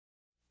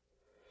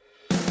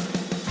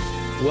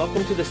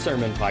Welcome to the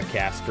Sermon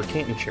Podcast for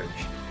Canton Church,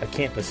 a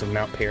campus of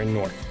Mount Perrin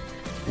North.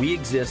 We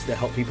exist to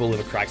help people live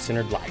a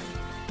Christ-centered life,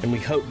 and we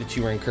hope that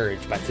you are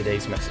encouraged by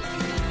today's message.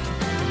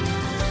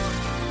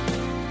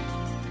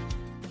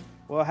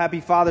 Well, happy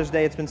Father's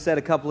Day. It's been said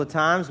a couple of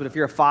times, but if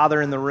you're a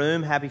father in the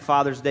room, happy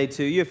Father's Day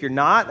to you. If you're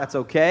not, that's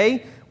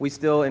okay. We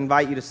still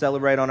invite you to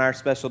celebrate on our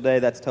special day.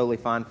 That's totally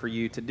fine for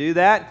you to do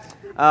that.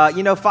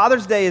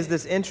 Father's Day is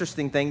this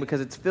interesting thing because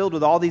it's filled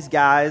with all these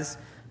guys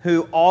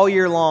who all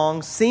year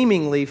long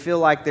seemingly feel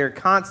like they're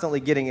constantly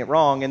getting it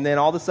wrong, and then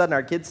all of a sudden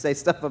our kids say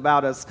stuff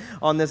about us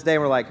on this day,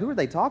 and we're like, who are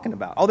they talking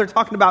about? Oh, they're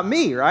talking about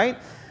me, right?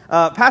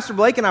 Pastor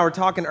Blake and I were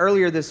talking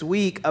earlier this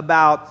week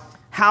about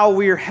how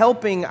we're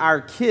helping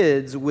our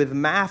kids with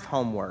math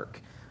homework.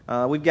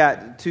 We've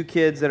got two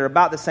kids that are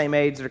about the same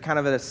age, that are kind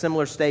of at a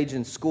similar stage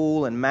in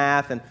school and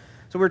math, and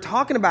so we're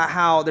talking about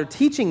how they're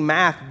teaching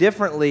math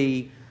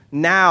differently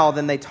now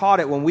than they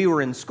taught it when we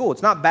were in school.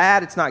 It's not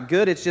bad, it's not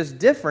good, it's just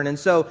different. And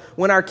so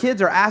when our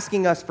kids are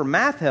asking us for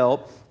math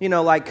help,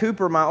 like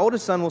Cooper, my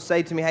oldest son, will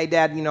say to me, hey,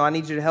 Dad, I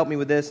need you to help me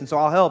with this, and so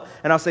I'll help.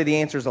 And I'll say the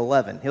answer is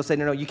 11. He'll say,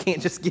 no, you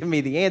can't just give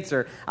me the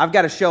answer. I've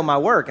got to show my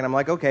work. And I'm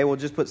like, okay, well,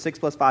 just put 6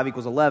 plus 5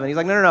 equals 11. He's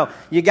like, no,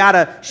 you got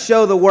to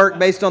show the work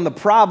based on the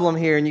problem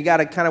here, and you got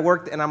to kind of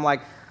work. And I'm like,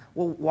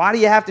 well, why do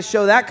you have to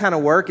show that kind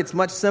of work? It's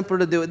much simpler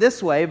to do it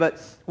this way. But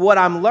what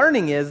I'm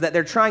learning is that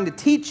they're trying to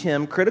teach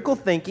him critical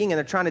thinking, and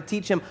they're trying to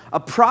teach him a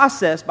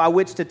process by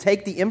which to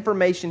take the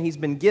information he's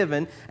been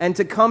given and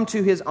to come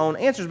to his own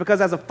answers.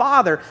 Because as a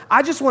father,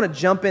 I just want to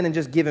jump in and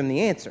just give him the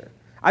answer.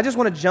 I just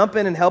want to jump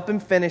in and help him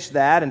finish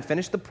that and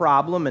finish the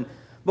problem.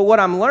 But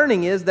what I'm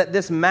learning is that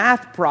this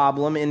math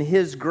problem in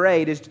his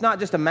grade is not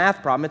just a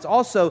math problem. It's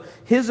also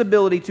his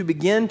ability to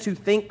begin to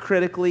think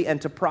critically and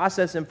to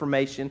process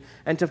information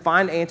and to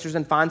find answers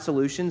and find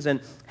solutions and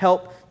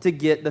help to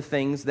get the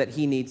things that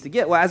he needs to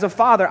get. Well, as a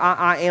father,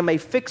 I am a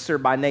fixer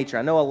by nature.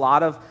 I know a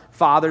lot of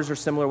fathers are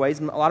similar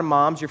ways. A lot of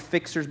moms, you're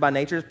fixers by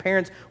nature. As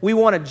parents, we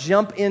want to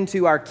jump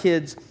into our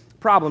kids'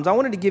 problems. I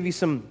wanted to give you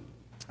some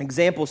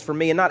examples for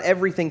me, and not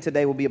everything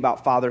today will be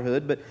about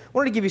fatherhood, but I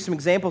wanted to give you some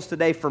examples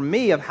today for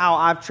me of how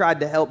I've tried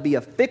to help be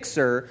a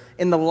fixer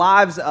in the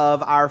lives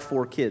of our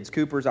 4 kids.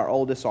 Cooper's our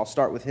oldest, so I'll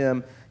start with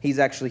him. He's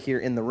actually here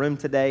in the room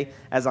today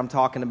as I'm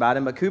talking about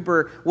him, but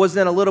Cooper was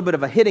in a little bit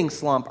of a hitting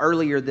slump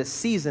earlier this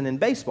season in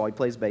baseball. He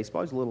plays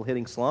baseball. He's a little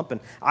hitting slump,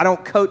 and I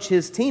don't coach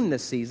his team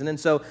this season, and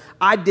so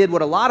I did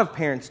what a lot of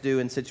parents do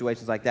in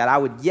situations like that. I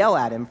would yell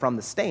at him from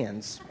the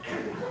stands,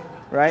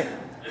 right?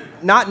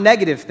 Not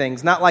negative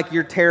things, not like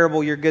you're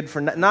terrible, you're good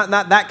for not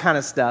that kind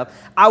of stuff.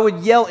 I would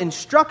yell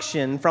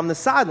instruction from the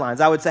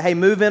sidelines. I would say, hey,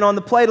 move in on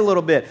the plate a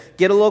little bit,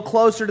 get a little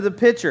closer to the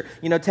pitcher,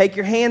 take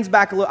your hands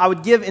back a little. I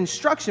would give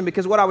instruction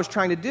because what I was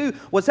trying to do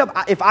was help.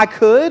 If I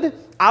could,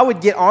 I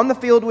would get on the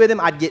field with him,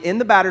 I'd get in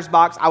the batter's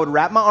box, I would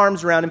wrap my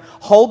arms around him,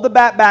 hold the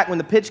bat back. When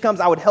the pitch comes,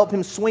 I would help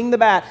him swing the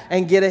bat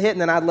and get a hit,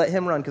 and then I'd let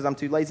him run because I'm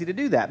too lazy to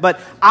do that. But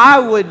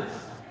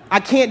I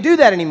can't do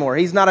that anymore.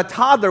 He's not a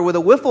toddler with a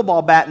wiffle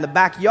ball bat in the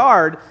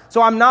backyard,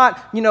 so I'm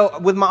not,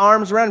 with my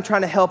arms around him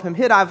trying to help him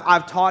hit.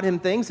 I've taught him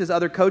things. His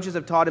other coaches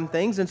have taught him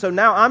things, and so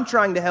now I'm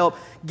trying to help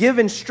give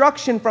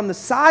instruction from the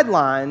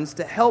sidelines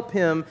to help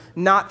him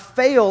not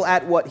fail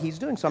at what he's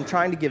doing. So I'm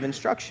trying to give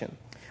instruction.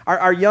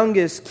 Our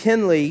youngest,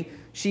 Kinley,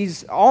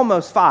 she's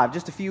almost 5,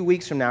 just a few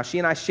weeks from now. She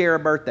and I share a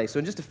birthday, so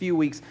in just a few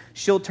weeks,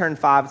 she'll turn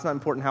 5. It's not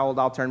important how old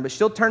I'll turn, but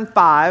she'll turn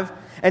 5,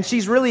 and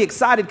she's really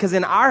excited because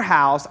in our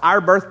house,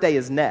 our birthday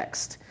is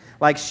next.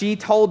 Like she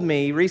told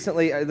me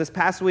recently, this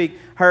past week,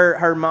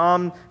 her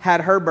mom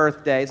had her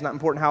birthday. It's not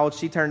important how old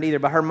she turned either,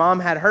 but her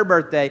mom had her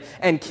birthday,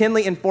 and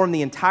Kinley informed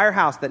the entire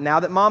house that now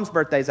that mom's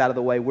birthday's out of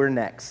the way, we're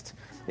next.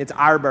 It's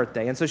our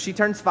birthday, and so she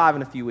turns 5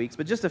 in a few weeks,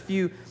 but just a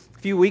few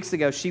weeks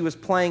ago, she was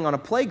playing on a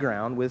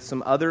playground with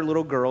some other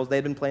little girls.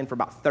 They'd been playing for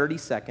about 30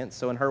 seconds,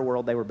 so in her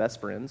world, they were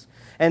best friends.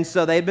 And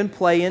so they'd been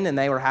playing, and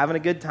they were having a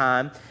good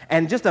time.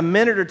 And just a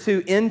minute or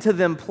two into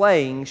them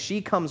playing,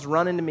 she comes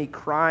running to me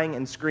crying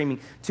and screaming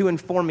to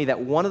inform me that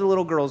one of the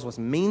little girls was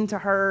mean to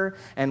her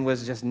and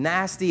was just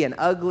nasty and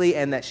ugly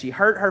and that she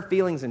hurt her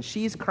feelings, and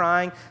she's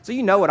crying. So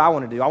you know what I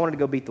want to do. I wanted to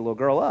go beat the little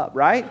girl up,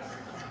 right?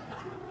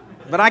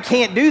 But I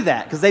can't do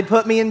that because they'd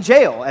put me in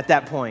jail at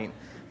that point.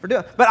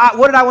 But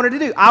what did I want to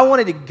do? I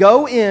wanted to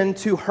go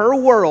into her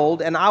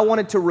world, and I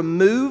wanted to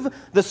remove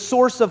the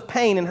source of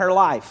pain in her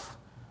life,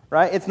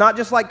 right? It's not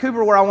just like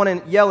Cooper where I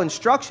want to yell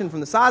instruction from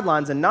the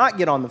sidelines and not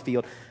get on the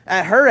field.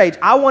 At her age,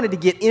 I wanted to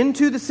get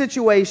into the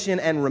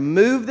situation and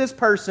remove this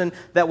person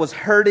that was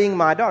hurting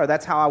my daughter.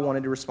 That's how I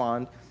wanted to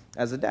respond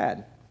as a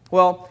dad.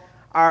 Well,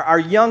 our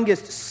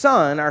youngest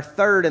son, our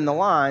third in the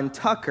line,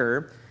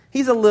 Tucker,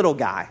 he's a little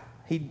guy.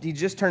 He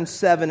just turned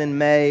 7 in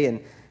May,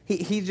 and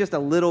he's just a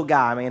little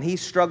guy, man. He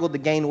struggled to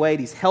gain weight.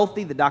 He's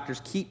healthy. The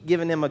doctors keep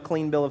giving him a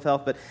clean bill of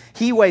health, but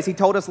he weighs. He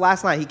told us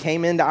last night, he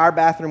came into our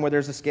bathroom where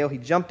there's a scale. He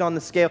jumped on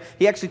the scale.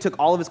 He actually took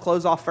all of his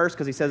clothes off first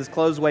because he says his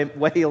clothes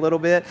weigh a little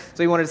bit,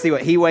 so he wanted to see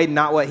what he weighed,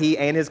 not what he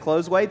and his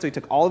clothes weighed, so he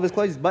took all of his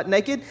clothes. He's butt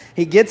naked.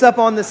 He gets up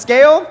on the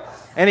scale,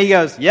 and he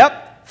goes,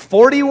 yep,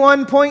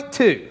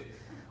 41.2.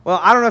 Well,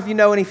 I don't know if you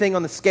know anything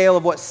on the scale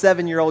of what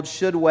 7-year-olds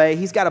should weigh.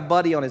 He's got a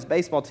buddy on his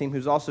baseball team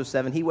who's also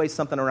 7. He weighs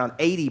something around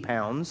 80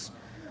 pounds.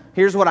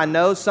 Here's what I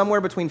know.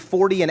 Somewhere between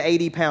 40 and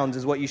 80 pounds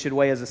is what you should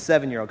weigh as a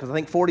 7-year-old, because I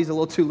think 40 is a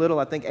little too little.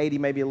 I think 80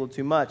 may be a little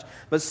too much.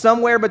 But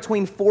somewhere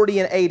between 40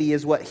 and 80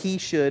 is what he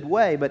should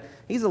weigh. But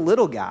he's a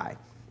little guy.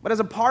 But as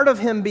a part of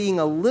him being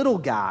a little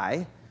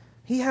guy,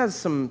 he has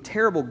some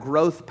terrible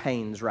growth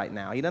pains right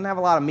now. He doesn't have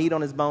a lot of meat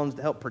on his bones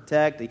to help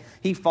protect.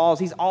 He falls.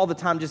 He's all the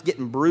time just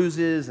getting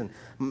bruises, and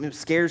it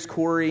scares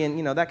Corey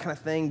and, that kind of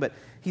thing. But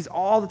he's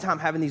all the time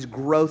having these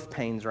growth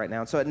pains right now.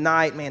 And so at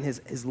night, man,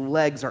 his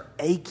legs are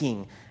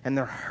aching, and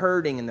they're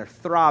hurting, and they're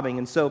throbbing.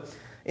 And so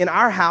in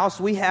our house,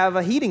 we have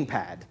a heating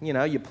pad.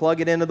 You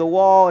plug it into the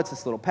wall. It's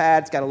this little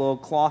pad. It's got a little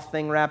cloth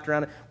thing wrapped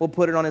around it. We'll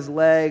put it on his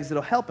legs.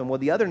 It'll help him. Well,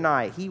 the other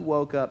night, he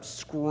woke up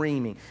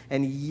screaming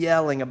and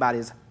yelling about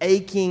his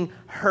aching,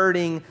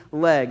 hurting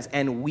legs,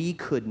 and we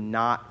could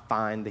not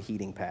find the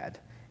heating pad.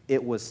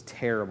 It was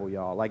terrible,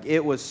 y'all.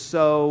 It was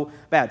so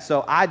bad.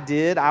 So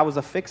I was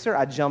a fixer.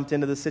 I jumped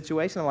into the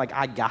situation. I'm like,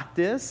 I got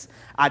this.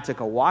 I took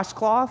a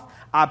washcloth.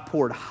 I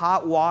poured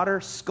hot water,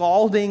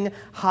 scalding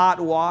hot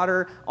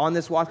water on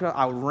this washcloth.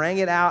 I wrung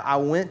it out. I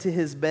went to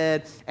his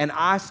bed, and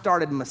I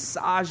started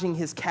massaging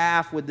his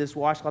calf with this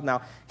washcloth.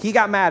 Now, he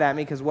got mad at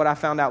me because what I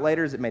found out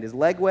later is it made his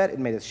leg wet, it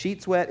made his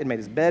sheets wet, it made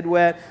his bed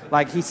wet.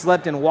 He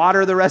slept in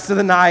water the rest of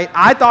the night.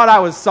 I thought I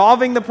was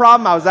solving the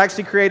problem. I was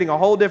actually creating a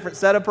whole different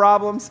set of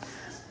problems.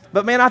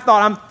 But man, I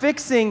thought, I'm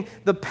fixing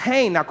the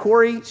pain. Now,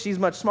 Corey, she's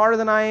much smarter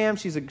than I am.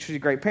 She's a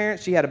great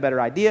parent. She had a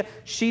better idea.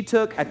 She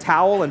took a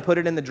towel and put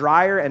it in the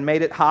dryer and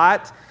made it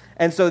hot.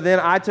 And so then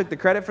I took the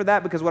credit for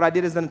that, because what I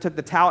did is then I took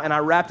the towel and I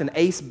wrapped an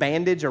ace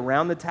bandage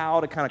around the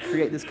towel to kind of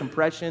create this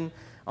compression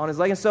on his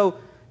leg. And so,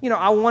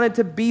 I wanted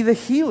to be the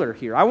healer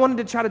here. I wanted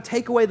to try to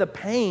take away the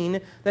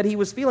pain that he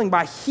was feeling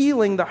by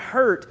healing the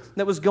hurt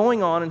that was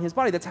going on in his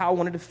body. That's how I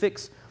wanted to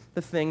fix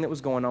the thing that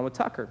was going on with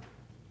Tucker.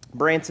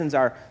 Branson's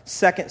our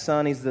second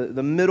son. He's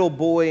the middle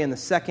boy and the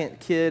second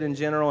kid in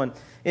general.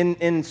 And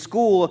in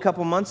school a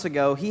couple months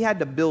ago, he had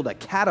to build a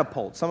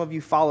catapult. Some of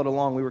you followed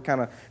along. We were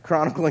kind of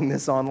chronicling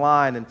this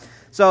online. And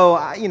so,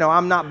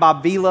 I'm not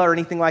Bob Vila or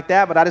anything like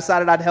that, but I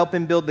decided I'd help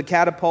him build the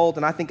catapult.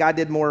 And I think I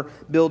did more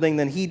building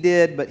than he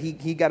did, but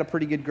he got a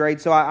pretty good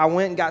grade. So I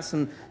went and got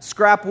some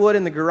scrap wood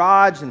in the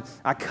garage, and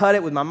I cut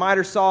it with my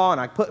miter saw, and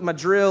I put my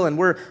drill, and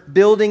we're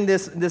building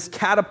this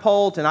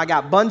catapult. And I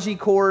got bungee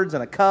cords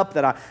and a cup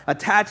that I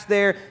attached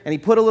there, and he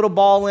put a little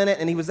ball in it,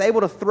 and he was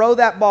able to throw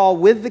that ball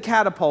with the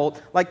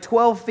catapult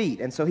 12 feet.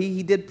 And so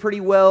he did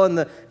pretty well in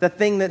the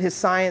thing that his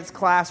science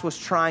class was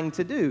trying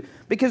to do.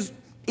 Because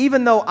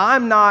even though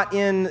I'm not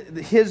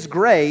in his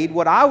grade,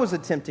 what I was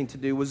attempting to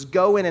do was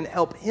go in and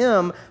help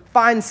him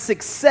find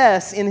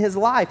success in his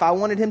life. I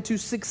wanted him to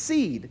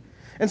succeed.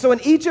 And so in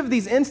each of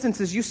these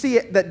instances, you see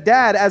that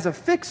Dad, as a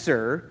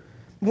fixer,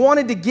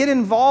 wanted to get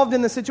involved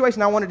in the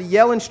situation. I wanted to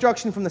yell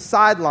instruction from the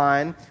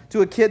sideline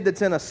to a kid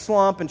that's in a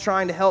slump and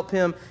trying to help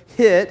him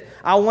hit.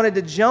 I wanted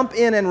to jump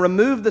in and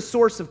remove the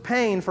source of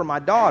pain for my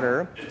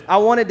daughter. I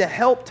wanted to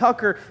help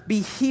Tucker be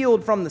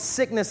healed from the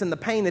sickness and the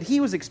pain that he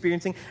was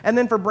experiencing. And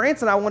then for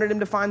Branson, I wanted him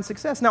to find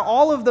success. Now,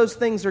 all of those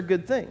things are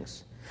good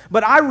things.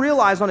 But I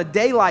realize on a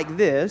day like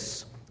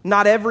this,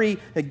 not every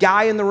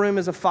guy in the room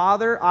is a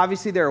father.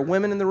 Obviously, there are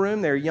women in the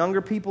room. There are younger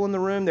people in the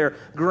room. There are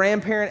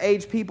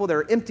grandparent-age people. There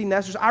are empty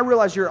nesters. I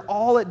realize you're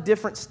all at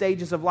different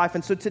stages of life.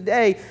 And so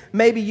today,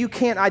 maybe you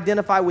can't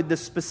identify with the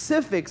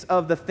specifics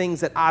of the things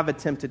that I've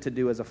attempted to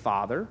do as a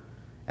father,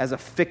 as a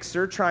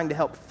fixer, trying to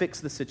help fix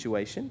the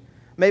situation.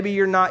 Maybe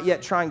you're not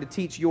yet trying to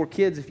teach your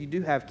kids, if you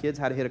do have kids,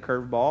 how to hit a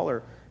curveball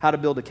or how to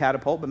build a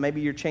catapult, but maybe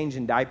you're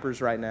changing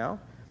diapers right now.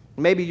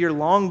 Maybe you're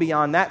long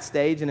beyond that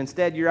stage, and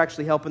instead you're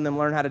actually helping them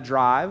learn how to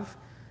drive.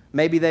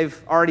 Maybe they've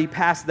already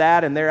passed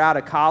that and they're out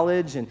of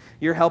college and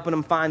you're helping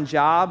them find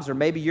jobs, or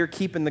maybe you're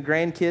keeping the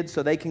grandkids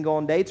so they can go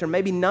on dates, or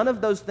maybe none of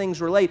those things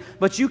relate,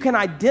 but you can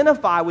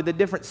identify with the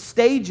different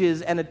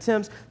stages and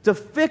attempts to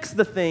fix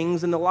the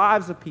things in the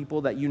lives of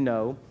people that you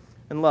know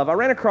and love. I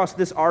ran across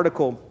this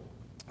article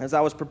as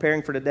I was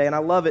preparing for today, and I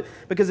love it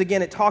because,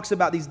 again, it talks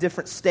about these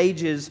different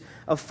stages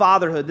of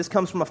fatherhood. This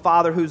comes from a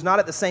father who's not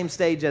at the same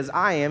stage as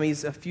I am.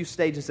 He's a few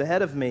stages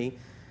ahead of me,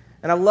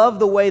 and I love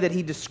the way that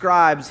he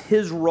describes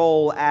his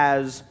role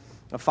as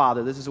a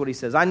father. This is what he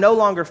says: "I no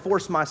longer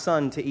force my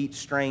son to eat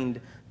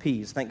strained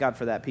peas." Thank God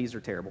for that. Peas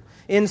are terrible.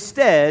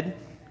 "Instead,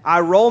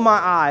 I roll my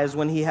eyes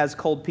when he has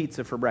cold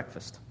pizza for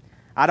breakfast.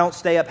 I don't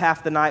stay up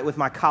half the night with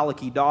my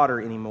colicky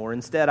daughter anymore.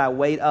 Instead, I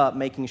wait up,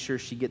 making sure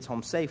she gets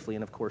home safely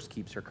and, of course,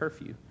 keeps her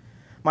curfew.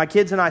 My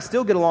kids and I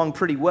still get along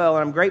pretty well,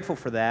 and I'm grateful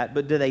for that,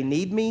 but do they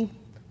need me?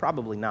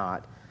 Probably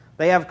not.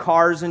 They have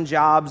cars and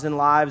jobs and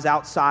lives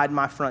outside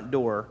my front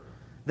door.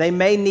 They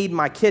may need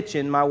my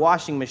kitchen, my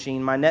washing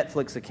machine, my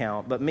Netflix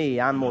account, but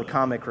me, I'm more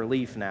comic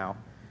relief now.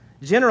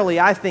 Generally,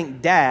 I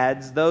think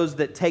dads, those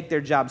that take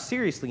their job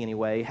seriously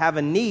anyway, have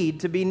a need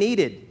to be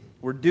needed.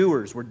 We're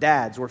doers, we're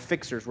dads, we're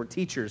fixers, we're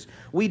teachers.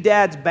 We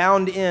dads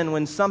bound in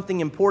when something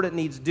important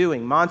needs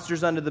doing.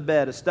 Monsters under the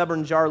bed, a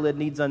stubborn jar lid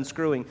needs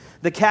unscrewing.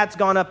 The cat's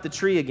gone up the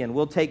tree again,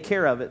 we'll take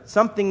care of it.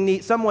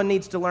 Someone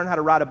needs to learn how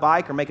to ride a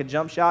bike or make a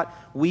jump shot.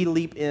 We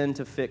leap in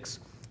to fix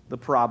the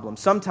problem.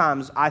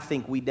 Sometimes I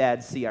think we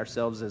dads see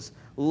ourselves as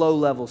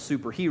low-level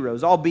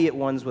superheroes, albeit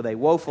ones with a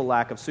woeful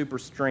lack of super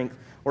strength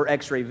or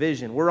x-ray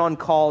vision. We're on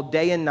call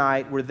day and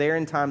night. We're there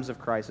in times of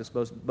crisis,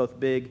 both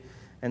big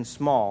and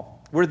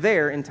small. We're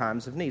there in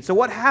times of need. So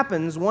what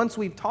happens once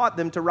we've taught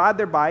them to ride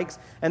their bikes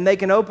and they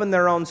can open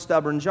their own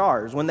stubborn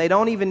jars? When they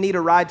don't even need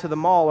a ride to the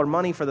mall or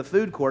money for the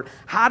food court,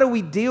 how do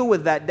we deal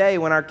with that day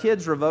when our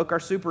kids revoke our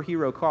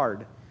superhero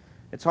card?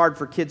 It's hard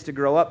for kids to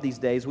grow up these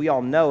days. We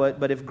all know it.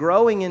 But if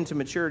growing into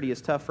maturity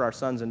is tough for our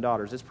sons and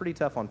daughters, it's pretty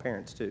tough on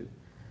parents too.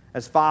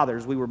 As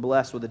fathers, we were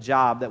blessed with a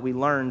job that we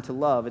learned to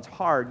love. It's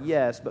hard,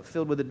 yes, but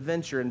filled with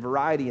adventure and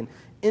variety and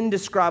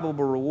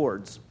indescribable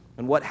rewards.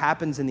 And what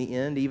happens in the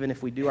end, even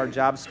if we do our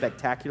job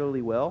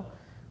spectacularly well,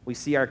 we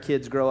see our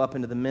kids grow up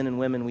into the men and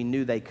women we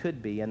knew they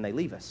could be, and they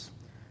leave us.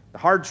 The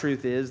hard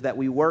truth is that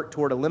we work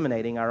toward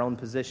eliminating our own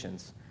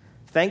positions.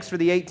 Thanks for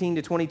the 18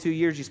 to 22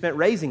 years you spent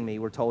raising me,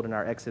 we're told in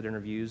our exit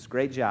interviews.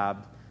 Great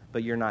job,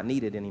 but you're not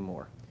needed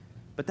anymore.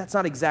 But that's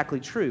not exactly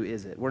true,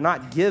 is it? We're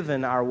not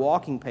given our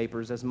walking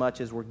papers as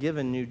much as we're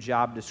given new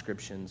job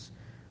descriptions.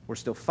 We're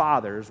still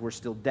fathers, we're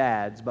still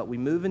dads, but we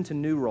move into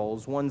new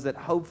roles, ones that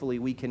hopefully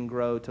we can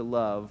grow to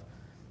love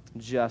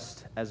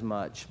just as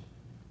much.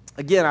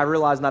 Again, I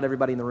realize not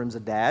everybody in the room is a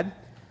dad,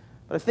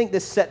 but I think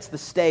this sets the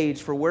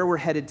stage for where we're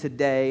headed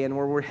today and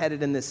where we're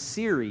headed in this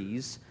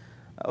series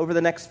over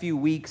the next few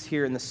weeks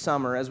here in the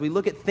summer as we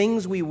look at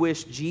things we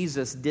wish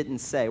Jesus didn't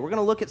say. We're going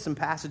to look at some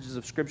passages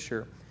of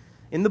Scripture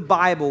in the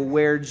Bible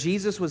where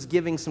Jesus was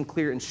giving some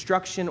clear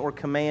instruction or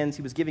commands.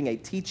 He was giving a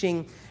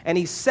teaching, and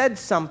he said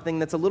something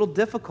that's a little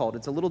difficult.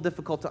 It's a little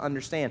difficult to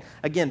understand.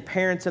 Again,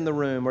 parents in the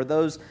room, or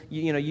those,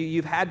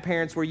 you've had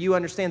parents where you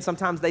understand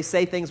sometimes they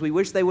say things we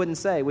wish they wouldn't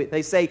say.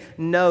 They say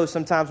no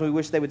sometimes we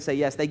wish they would say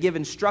yes. They give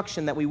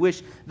instruction that we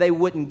wish they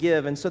wouldn't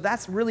give. And so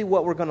that's really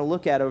what we're going to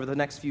look at over the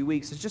next few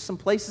weeks. It's just some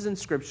places in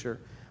Scripture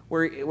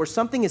where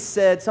something is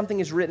said, something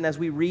is written as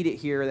we read it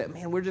here that,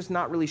 man, we're just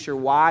not really sure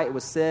why it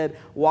was said,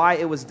 why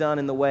it was done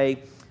in the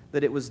way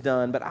that it was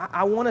done. But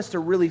I want us to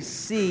really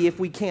see, if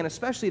we can,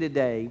 especially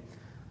today,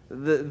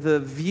 the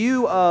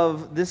view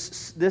of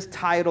this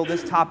title,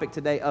 this topic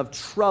today of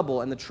trouble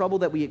and the trouble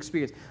that we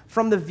experience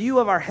from the view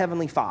of our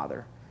Heavenly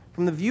Father,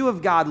 from the view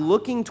of God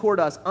looking toward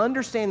us,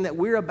 understanding that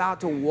we're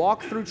about to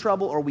walk through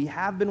trouble or we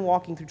have been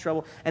walking through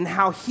trouble, and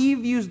how He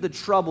views the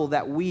trouble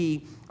that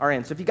we are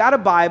in. So if you got a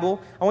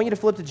Bible, I want you to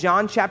flip to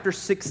John chapter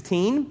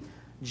 16.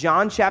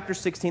 John chapter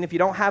 16. If you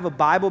don't have a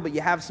Bible, but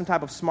you have some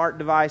type of smart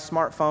device,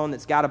 smartphone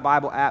that's got a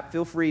Bible app,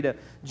 feel free to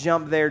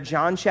jump there.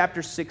 John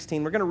chapter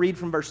 16. We're going to read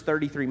from verse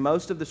 33.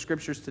 Most of the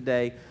scriptures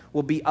today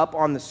will be up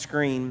on the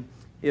screen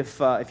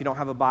if you don't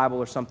have a Bible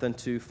or something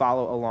to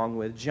follow along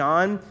with.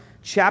 John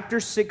chapter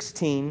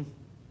 16,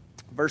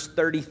 verse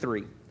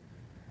 33.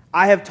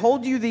 I have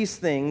told you these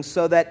things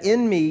so that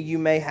in me you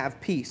may have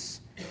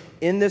peace.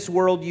 In this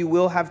world you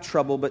will have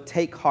trouble, but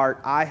take heart,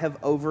 I have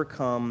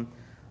overcome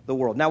the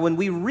world. Now, when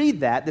we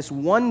read that, this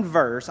one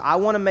verse, I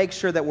want to make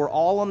sure that we're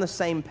all on the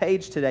same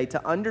page today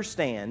to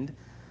understand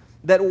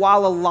that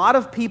while a lot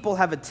of people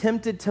have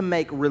attempted to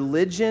make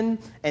religion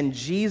and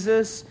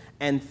Jesus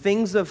and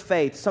things of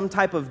faith some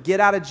type of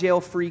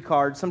get-out-of-jail-free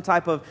card, some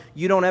type of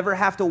you don't ever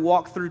have to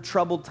walk through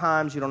troubled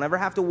times, you don't ever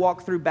have to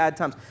walk through bad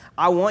times,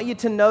 I want you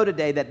to know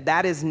today that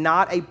that is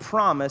not a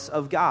promise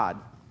of God.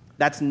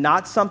 That's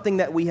not something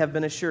that we have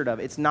been assured of.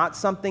 It's not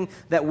something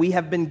that we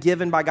have been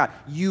given by God.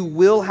 You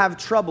will have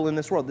trouble in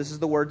this world. This is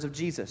the words of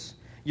Jesus.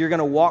 You're going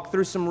to walk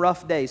through some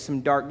rough days,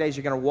 some dark days.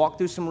 You're going to walk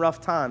through some rough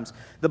times.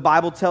 The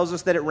Bible tells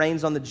us that it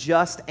rains on the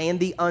just and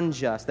the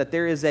unjust, that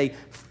there is a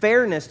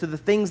fairness to the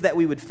things that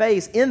we would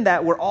face in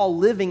that we're all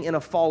living in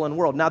a fallen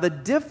world. Now, the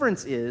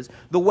difference is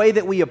the way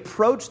that we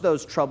approach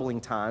those troubling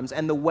times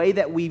and the way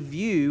that we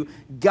view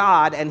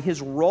God and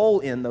His role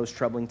in those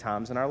troubling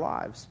times in our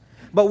lives.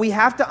 But we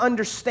have to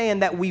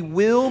understand that we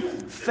will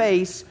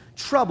face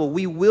trouble.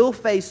 We will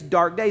face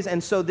dark days.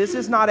 And so this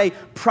is not a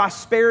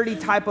prosperity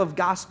type of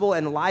gospel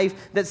and life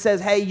that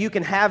says, hey, you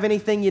can have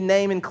anything you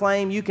name and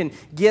claim. You can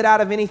get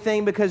out of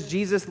anything because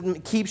Jesus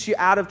keeps you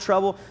out of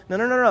trouble.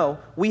 No.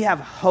 We have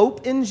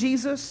hope in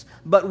Jesus,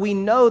 but we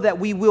know that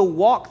we will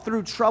walk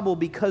through trouble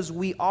because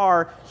we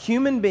are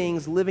human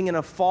beings living in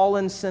a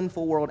fallen,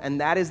 sinful world,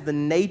 and that is the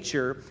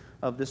nature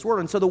of this world.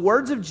 And so the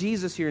words of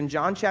Jesus here in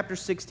John chapter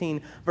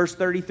 16, verse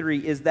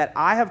 33 is that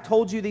I have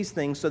told you these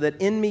things so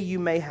that in me you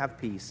may have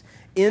peace.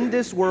 In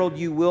this world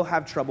you will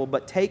have trouble,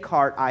 but take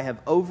heart, I have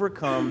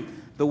overcome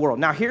the world.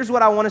 Now here's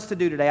what I want us to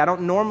do today. I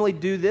don't normally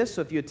do this, so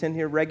if you attend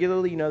here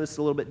regularly, you know this is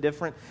a little bit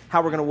different,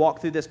 how we're going to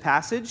walk through this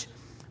passage.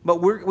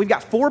 But we've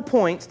got 4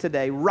 points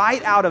today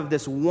right out of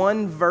this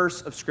one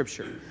verse of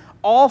Scripture.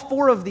 All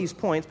 4 of these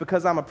points,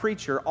 because I'm a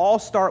preacher, all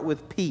start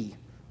with P.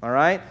 All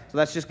right? So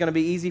that's just going to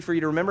be easy for you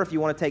to remember. If you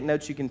want to take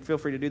notes, you can feel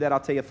free to do that. I'll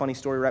tell you a funny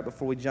story right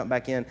before we jump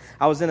back in.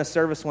 I was in a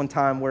service one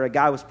time where a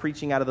guy was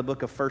preaching out of the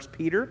book of 1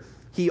 Peter.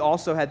 He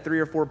also had 3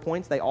 or 4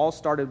 points. They all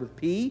started with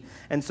P.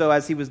 And so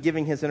as he was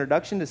giving his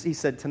introduction, he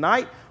said,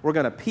 tonight we're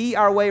going to P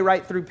our way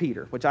right through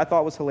Peter, which I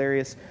thought was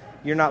hilarious.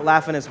 You're not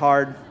laughing as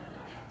hard,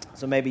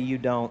 so maybe you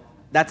don't.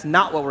 That's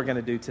not what we're going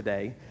to do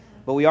today.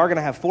 But we are going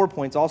to have 4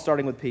 points, all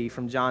starting with P,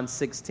 from John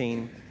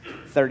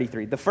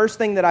 16:33. The first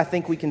thing that I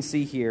think we can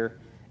see here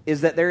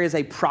is that there is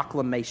a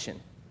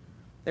proclamation.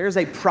 There is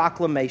a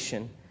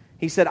proclamation.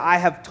 He said, I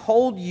have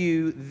told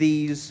you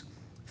these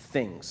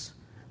things.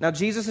 Now,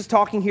 Jesus is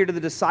talking here to the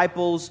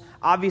disciples.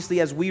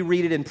 Obviously, as we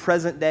read it in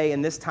present day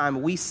in this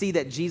time, we see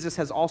that Jesus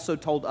has also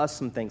told us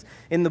some things.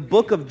 In the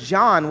book of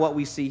John, what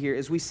we see here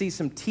is we see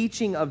some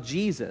teaching of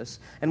Jesus,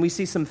 and we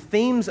see some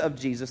themes of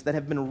Jesus that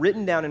have been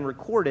written down and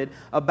recorded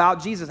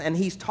about Jesus. And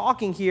he's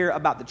talking here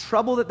about the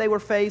trouble that they were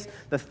faced,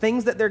 the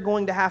things that they're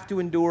going to have to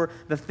endure,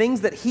 the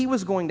things that he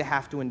was going to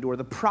have to endure,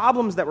 the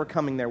problems that were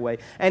coming their way.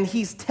 And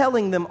he's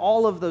telling them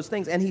all of those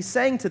things. And he's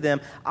saying to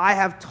them, I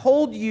have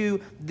told you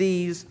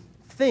these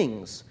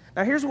things.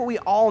 Now, here's what we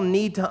all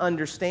need to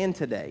understand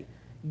today.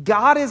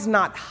 God is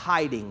not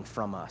hiding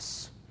from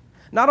us.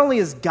 Not only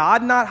is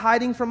God not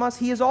hiding from us,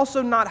 he is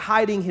also not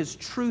hiding his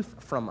truth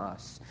from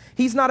us.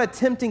 He's not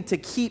attempting to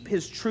keep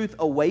his truth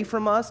away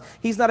from us.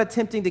 He's not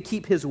attempting to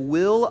keep his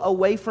will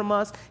away from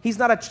us. He's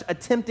not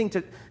attempting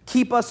to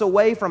keep us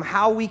away from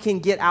how we can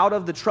get out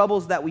of the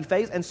troubles that we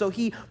face. And so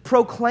he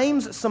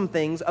proclaims some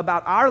things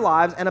about our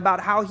lives and about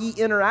how he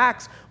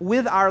interacts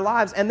with our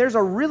lives. And there's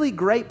a really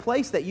great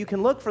place that you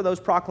can look for those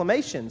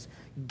proclamations,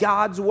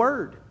 God's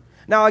Word.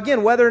 Now,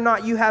 again, whether or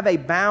not you have a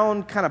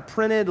bound kind of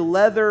printed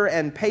leather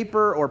and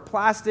paper or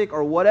plastic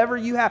or whatever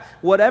you have,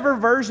 whatever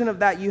version of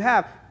that you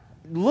have,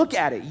 look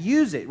at it,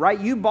 use it, right?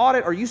 You bought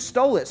it or you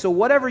stole it. So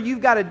whatever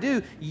you've got to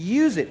do,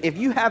 use it. If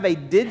you have a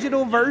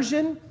digital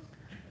version,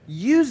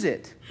 use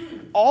it.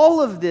 All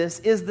of this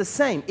is the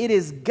same. It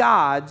is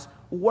God's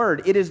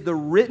Word. It is the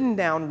written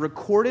down,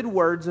 recorded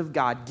words of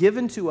God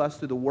given to us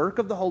through the work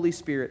of the Holy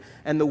Spirit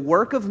and the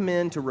work of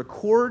men to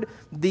record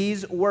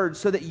these words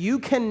so that you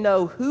can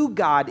know who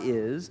God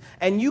is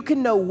and you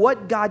can know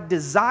what God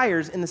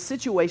desires in the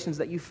situations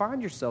that you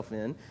find yourself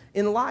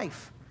in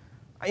life.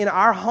 In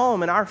our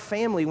home, in our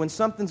family, when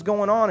something's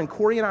going on and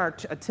Corey and I are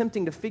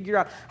attempting to figure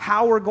out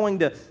how we're going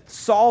to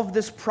solve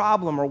this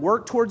problem or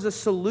work towards a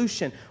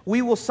solution,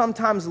 we will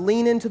sometimes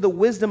lean into the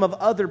wisdom of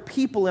other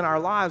people in our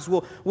lives.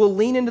 We'll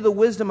lean into the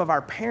wisdom of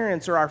our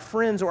parents or our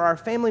friends or our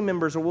family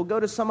members, or we'll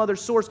go to some other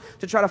source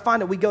to try to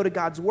find it. We go to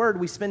God's Word.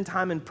 We spend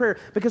time in prayer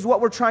because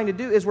what we're trying to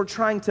do is we're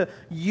trying to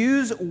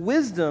use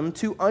wisdom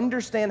to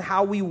understand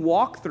how we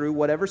walk through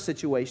whatever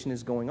situation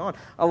is going on.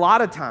 A lot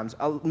of times,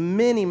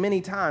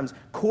 many times,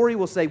 Corey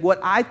will say, what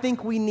I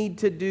think we need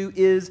to do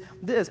is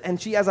this. And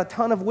she has a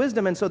ton of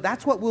wisdom, and so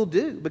that's what we'll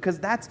do because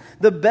that's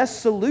the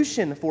best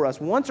solution for us.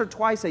 Once or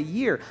twice a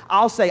year,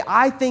 I'll say,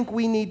 I think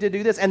we need to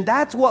do this, and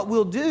that's what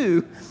we'll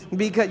do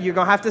because you're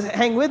going to have to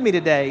hang with me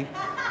today.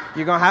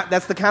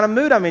 That's the kind of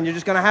mood I'm in. You're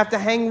just going to have to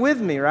hang with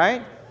me,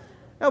 right?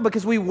 No,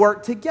 because we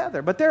work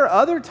together. But there are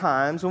other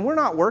times when we're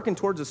not working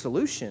towards a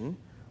solution.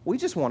 We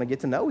just want to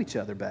get to know each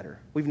other better.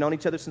 We've known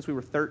each other since we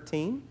were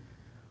 13.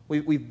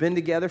 We've been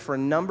together for a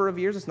number of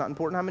years. It's not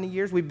important how many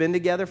years. We've been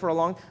together for a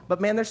long time. But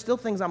man, there's still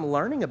things I'm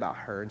learning about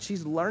her, and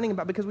she's learning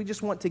about because we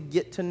just want to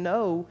get to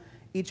know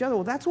each other.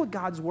 Well, that's what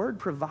God's Word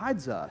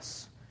provides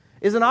us,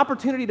 is an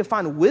opportunity to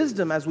find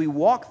wisdom as we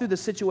walk through the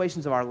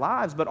situations of our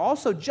lives, but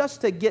also just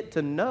to get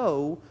to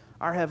know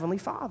our Heavenly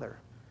Father.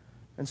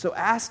 And so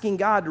asking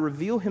God to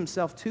reveal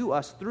himself to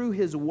us through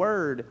his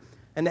Word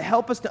and to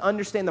help us to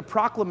understand the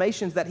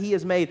proclamations that he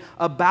has made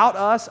about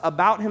us,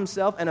 about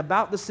himself, and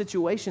about the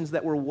situations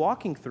that we're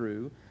walking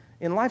through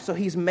in life. So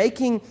he's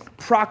making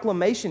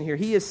proclamation here.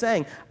 He is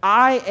saying,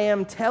 I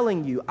am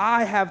telling you,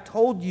 I have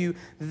told you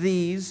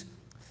these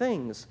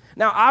things.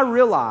 Now, I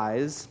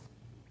realize,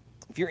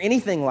 if you're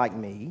anything like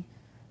me,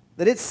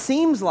 that it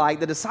seems like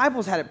the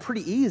disciples had it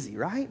pretty easy,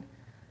 right?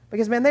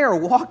 Because, man, they are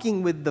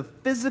walking with the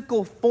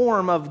physical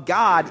form of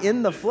God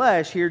in the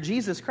flesh here,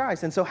 Jesus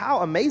Christ. And so how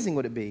amazing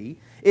would it be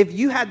if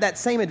you had that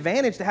same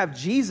advantage to have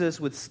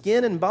Jesus with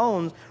skin and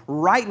bones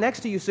right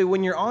next to you, so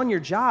when you're on your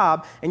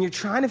job and you're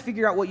trying to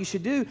figure out what you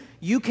should do,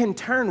 you can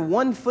turn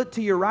one foot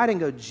to your right and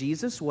go,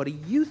 Jesus, what do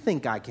you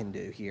think I can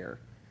do here?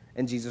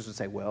 And Jesus would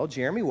say, well,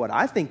 Jeremy, what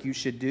I think you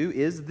should do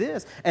is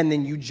this. And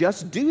then you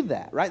just do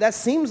that, right? That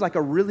seems like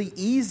a really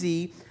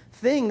easy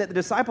thing that the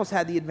disciples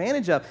had the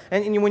advantage of.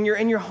 And when you're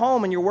in your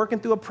home and you're working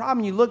through a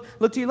problem, you look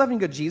to your left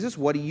and you go, Jesus,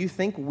 what do you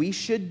think we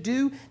should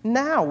do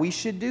now? We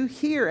should do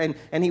here.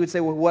 And he would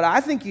say, well, what I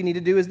think you need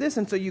to do is this.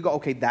 And so you go,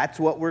 okay, that's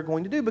what we're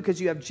going to do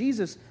because you have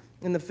Jesus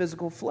in the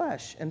physical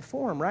flesh and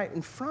form right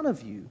in front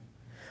of you.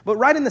 But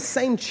right in the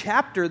same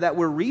chapter that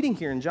we're reading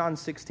here in John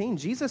 16,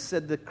 Jesus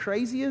said the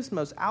craziest,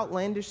 most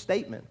outlandish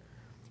statement.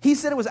 He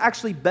said it was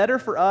actually better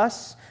for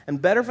us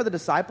and better for the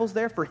disciples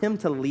there for him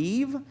to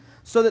leave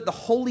so that the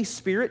Holy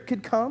Spirit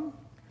could come.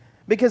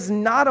 Because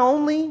not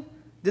only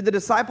Did the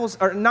disciples,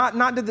 or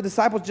not did the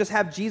disciples just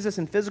have Jesus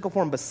in physical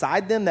form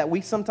beside them that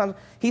we sometimes,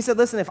 he said,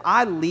 listen, if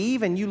I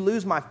leave and you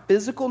lose my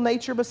physical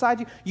nature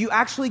beside you, you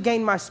actually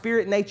gain my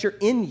spirit nature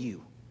in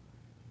you,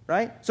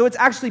 right? So it's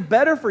actually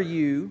better for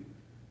you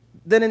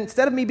than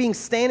instead of me being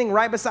standing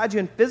right beside you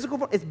in physical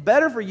form, it's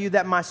better for you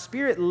that my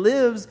spirit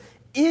lives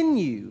in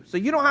you. So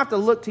you don't have to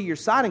look to your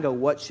side and go,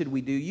 what should we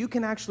do? You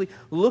can actually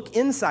look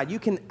inside. You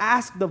can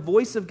ask the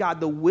voice of God,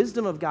 the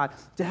wisdom of God,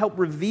 to help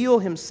reveal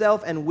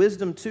himself and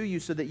wisdom to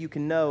you so that you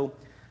can know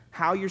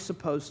how you're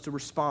supposed to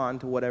respond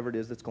to whatever it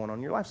is that's going on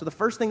in your life. So the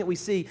first thing that we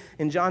see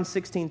in John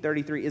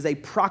 16:33 is a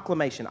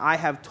proclamation. I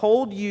have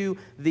told you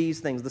these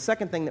things. The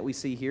second thing that we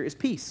see here is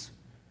peace.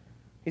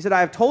 He said, I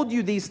have told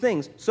you these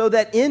things so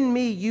that in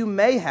me you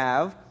may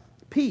have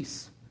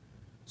peace.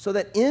 So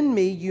that in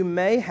me you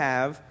may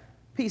have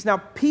peace. Now,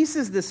 peace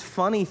is this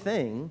funny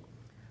thing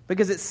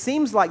because it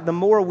seems like the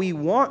more we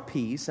want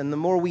peace and the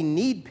more we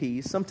need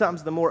peace,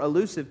 sometimes the more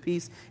elusive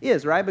peace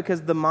is, right?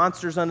 Because the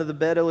monsters under the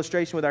bed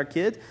illustration with our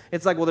kids,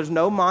 it's like, well, there's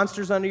no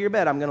monsters under your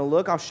bed. I'm going to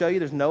look, I'll show you,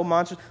 there's no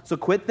monsters. So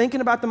quit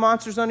thinking about the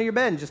monsters under your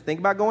bed and just think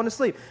about going to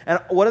sleep. And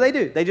what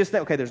do? They just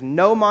think, okay, there's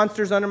no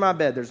monsters under my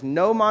bed. There's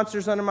no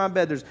monsters under my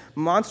bed. There's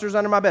monsters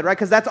under my bed, right?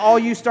 Because that's all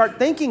you start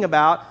thinking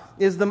about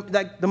is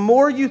the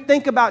more you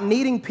think about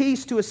needing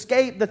peace to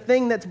escape the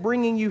thing that's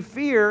bringing you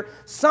fear,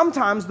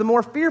 sometimes the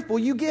more fearful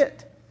you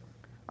get.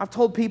 I've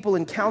told people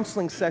in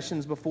counseling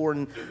sessions before,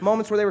 in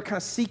moments where they were kind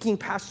of seeking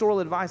pastoral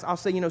advice, I'll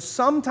say,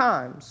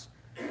 sometimes,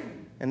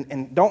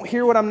 and don't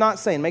hear what I'm not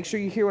saying, make sure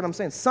you hear what I'm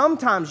saying,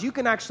 sometimes you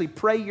can actually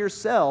pray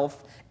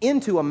yourself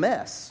into a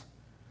mess.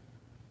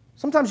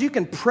 Sometimes you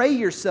can pray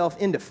yourself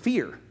into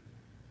fear.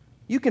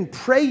 You can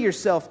pray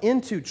yourself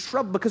into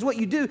trouble because what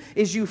you do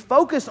is you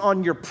focus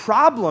on your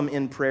problem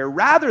in prayer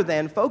rather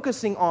than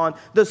focusing on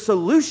the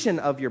solution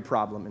of your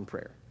problem in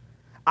prayer.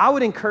 I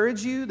would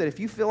encourage you that if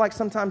you feel like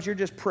sometimes you're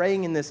just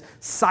praying in this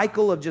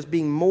cycle of just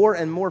being more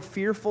and more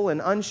fearful and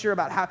unsure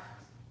about how,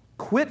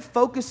 quit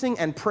focusing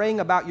and praying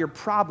about your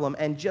problem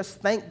and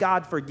just thank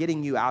God for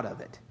getting you out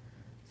of it.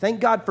 Thank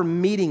God for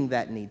meeting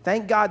that need.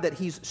 Thank God that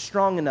he's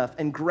strong enough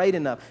and great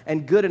enough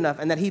and good enough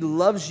and that he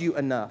loves you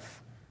enough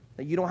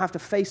that you don't have to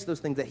face those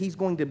things, that he's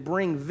going to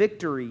bring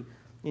victory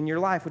in your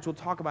life, which we'll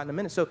talk about in a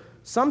minute. So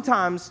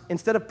sometimes,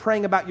 instead of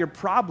praying about your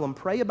problem,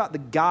 pray about the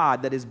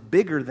God that is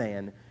bigger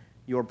than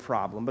your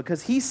problem,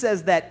 because he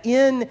says that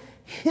in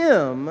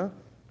him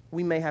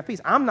we may have peace.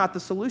 I'm not the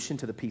solution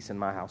to the peace in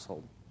my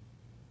household.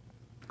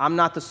 I'm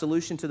not the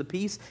solution to the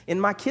peace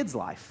in my kids'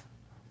 life.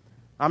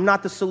 I'm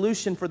not the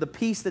solution for the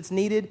peace that's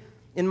needed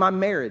in my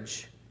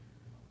marriage.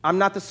 I'm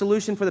not the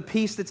solution for the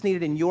peace that's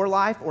needed in your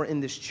life or in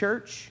this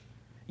church.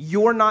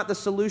 You're not the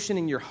solution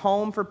in your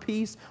home for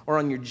peace or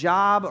on your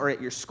job or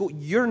at your school.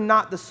 You're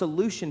not the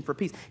solution for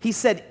peace. He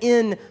said,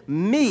 in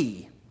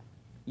me,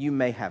 you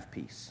may have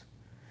peace.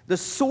 The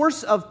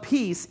source of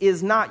peace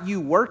is not you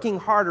working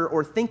harder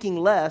or thinking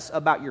less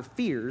about your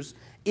fears.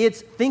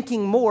 It's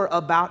thinking more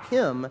about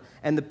him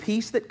and the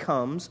peace that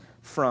comes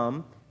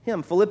from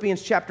him.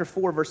 Philippians chapter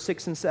 4, verse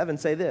 6 and 7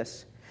 say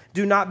this.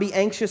 Do not be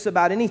anxious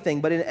about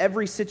anything, but in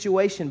every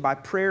situation by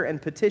prayer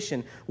and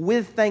petition,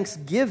 with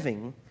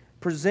thanksgiving,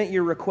 present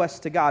your requests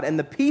to God, and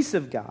the peace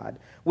of God,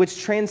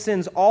 which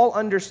transcends all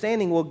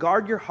understanding, will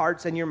guard your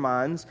hearts and your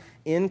minds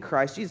in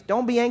Christ Jesus.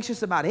 Don't be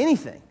anxious about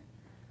anything.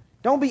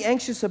 Don't be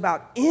anxious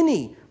about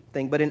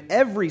anything, but in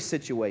every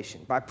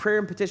situation, by prayer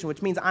and petition,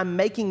 which means I'm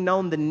making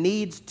known the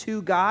needs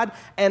to God,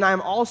 and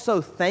I'm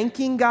also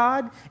thanking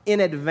God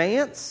in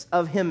advance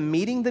of him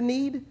meeting the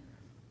need.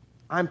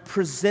 I'm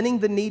presenting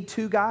the need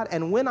to God,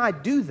 and when I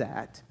do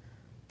that,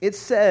 it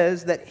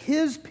says that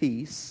his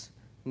peace,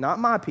 not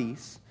my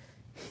peace,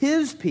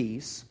 his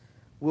peace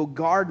will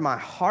guard my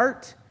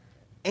heart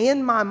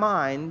and my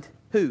mind,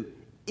 who?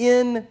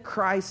 In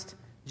Christ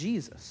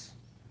Jesus.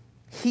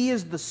 He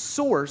is the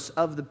source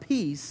of the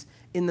peace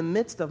in the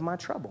midst of my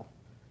trouble.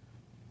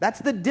 That's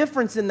the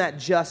difference in that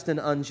just and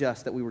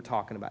unjust that we were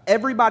talking about.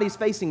 Everybody's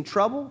facing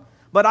trouble,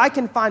 but I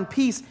can find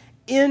peace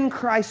in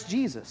Christ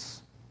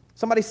Jesus.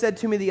 Somebody said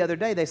to me the other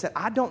day, they said,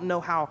 I don't know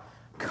how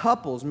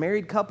couples,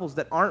 married couples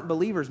that aren't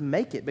believers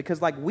make it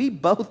because we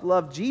both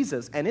love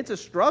Jesus and it's a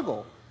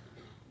struggle.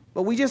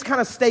 But we just kind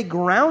of stay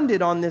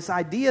grounded on this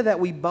idea that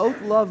we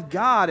both love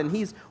God and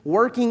he's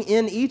working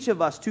in each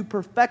of us to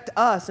perfect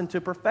us and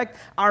to perfect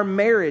our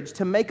marriage,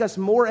 to make us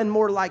more and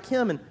more like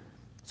him. And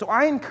so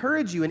I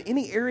encourage you in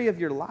any area of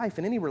your life,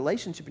 in any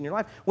relationship in your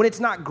life, when it's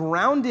not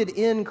grounded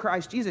in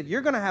Christ Jesus,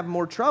 you're going to have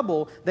more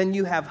trouble than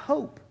you have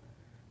hope.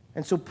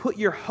 And so put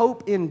your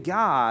hope in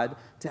God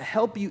to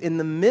help you in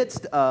the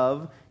midst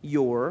of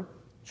your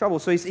trouble.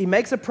 So he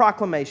makes a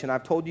proclamation.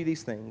 I've told you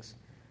these things.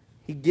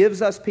 He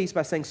gives us peace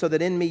by saying, so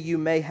that in me you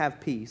may have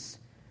peace.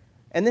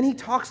 And then he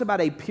talks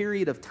about a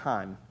period of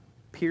time.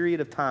 Period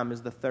of time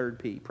is the third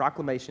P.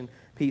 Proclamation,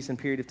 peace, and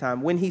period of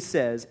time. When he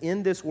says,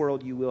 in this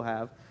world you will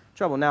have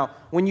trouble. Now,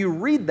 when you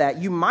read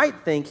that, you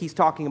might think he's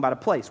talking about a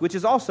place, which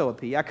is also a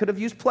P. I could have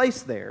used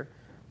place there,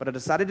 but I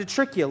decided to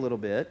trick you a little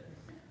bit.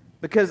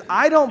 Because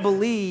I don't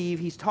believe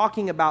he's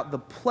talking about the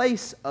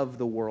place of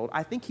the world.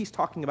 I think he's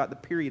talking about the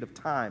period of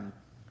time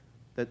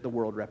that the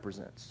world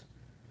represents.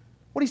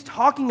 What he's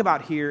talking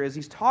about here is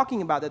he's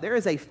talking about that there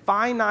is a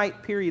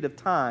finite period of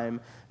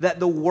time that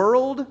the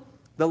world,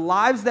 the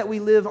lives that we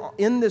live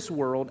in this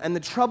world, and the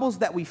troubles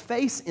that we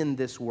face in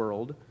this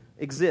world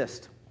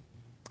exist.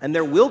 And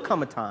there will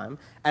come a time,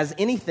 as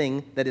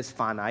anything that is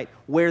finite,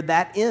 where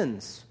that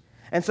ends.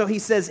 And so he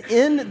says,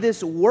 in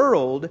this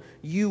world,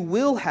 you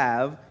will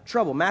have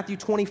trouble. Matthew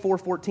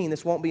 24:14,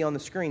 this won't be on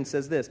the screen,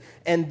 says this,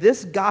 and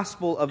this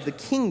gospel of the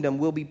kingdom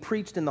will be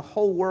preached in the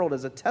whole world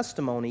as a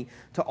testimony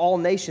to all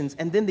nations,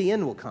 and then the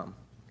end will come.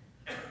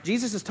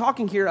 Jesus is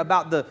talking here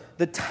about the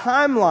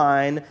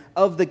timeline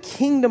of the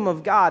kingdom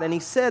of God, and he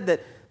said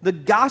that the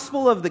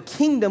gospel of the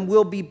kingdom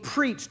will be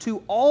preached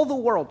to all the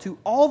world, to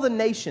all the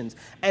nations,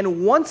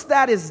 and once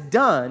that is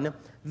done,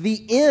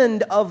 the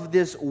end of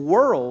this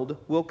world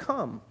will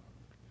come.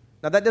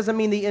 Now, that doesn't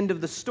mean the end of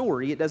the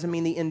story. It doesn't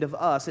mean the end of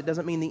us. It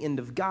doesn't mean the end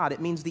of God.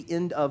 It means the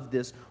end of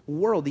this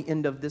world, the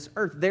end of this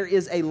earth. There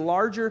is a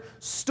larger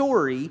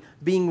story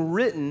being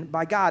written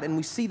by God, and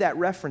we see that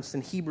referenced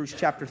in Hebrews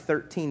chapter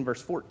 13, verse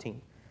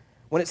 14.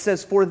 When it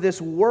says, "For this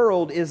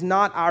world is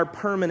not our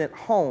permanent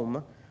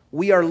home,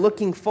 we are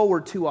looking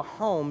forward to a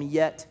home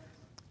yet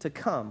to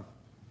come."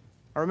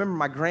 I remember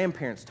my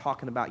grandparents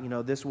talking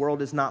about, this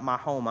world is not my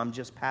home, I'm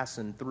just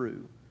passing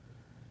through.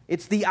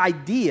 It's the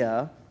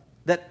idea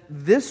that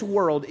this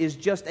world is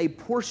just a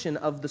portion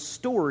of the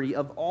story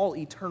of all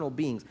eternal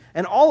beings.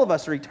 And all of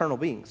us are eternal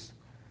beings.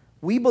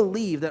 We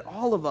believe that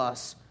all of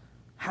us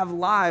have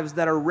lives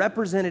that are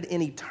represented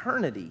in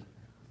eternity.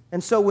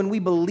 And so when we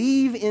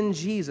believe in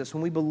Jesus,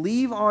 when we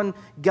believe on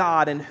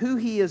God and who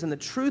He is and the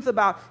truth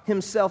about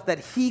Himself that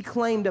He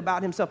claimed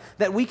about Himself,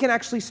 that we can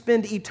actually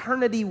spend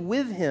eternity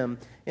with Him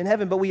in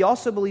heaven. But we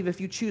also believe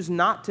if you choose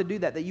not to do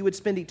that, that you would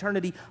spend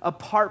eternity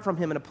apart from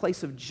Him in a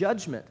place of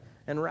judgment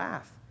and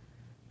wrath.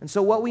 And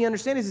so what we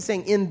understand is He's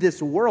saying in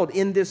this world,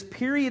 in this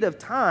period of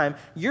time,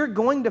 you're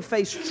going to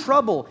face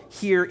trouble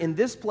here in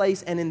this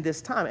place and in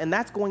this time. And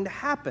that's going to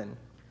happen.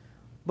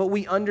 But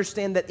we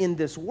understand that in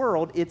this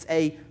world, it's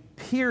a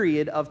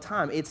period of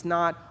time. It's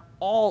not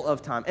all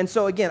of time. And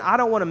so again, I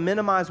don't want to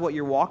minimize what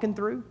you're walking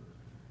through.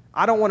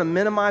 I don't want to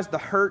minimize the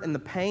hurt and the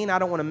pain. I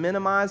don't want to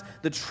minimize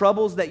the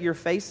troubles that you're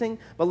facing.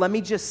 But let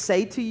me just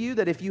say to you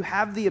that if you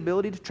have the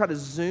ability to try to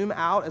zoom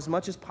out as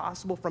much as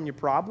possible from your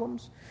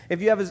problems, if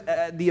you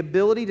have the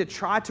ability to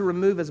try to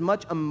remove as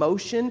much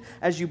emotion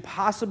as you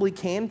possibly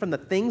can from the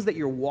things that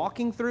you're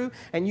walking through,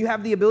 and you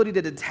have the ability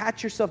to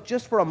detach yourself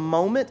just for a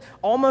moment,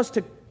 almost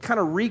to kind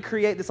of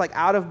recreate this like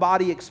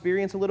out-of-body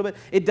experience a little bit.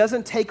 It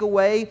doesn't take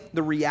away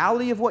the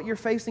reality of what you're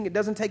facing. It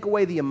doesn't take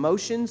away the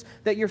emotions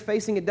that you're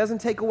facing. It doesn't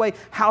take away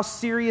how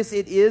serious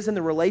it is in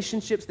the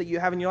relationships that you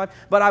have in your life.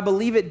 But I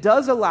believe it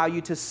does allow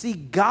you to see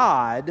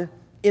God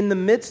in the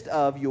midst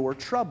of your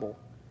trouble.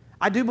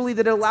 I do believe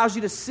that it allows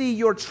you to see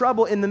your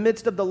trouble in the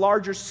midst of the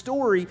larger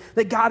story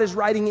that God is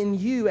writing in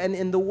you and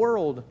in the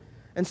world.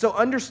 And so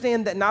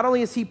understand that not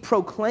only is He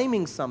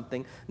proclaiming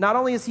something, not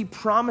only is He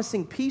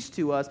promising peace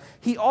to us,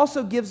 He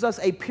also gives us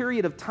a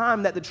period of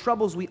time that the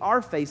troubles we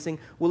are facing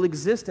will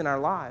exist in our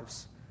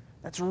lives.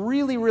 That's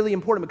really, really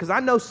important because I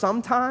know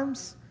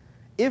sometimes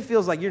it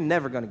feels like you're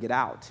never going to get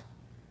out.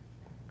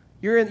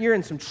 You're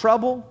in some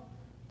trouble.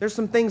 There's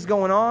some things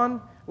going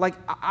on. Like,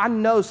 I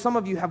know some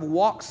of you have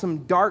walked some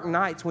dark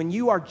nights when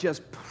you are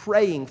just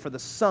praying for the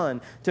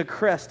sun to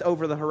crest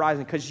over the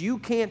horizon because you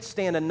can't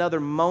stand another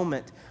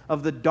moment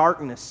of the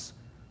darkness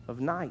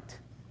of night.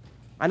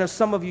 I know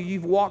some of you,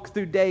 you've walked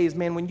through days,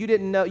 man, when you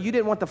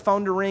didn't want the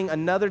phone to ring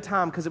another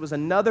time because it was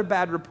another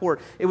bad report.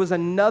 It was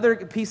another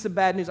piece of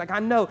bad news. Like, I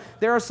know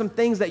there are some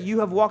things that you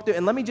have walked through.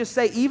 And let me just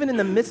say, even in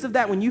the midst of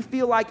that, when you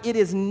feel like it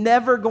is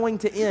never going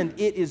to end,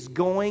 it is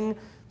going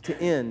to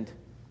end.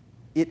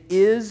 It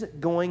is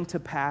going to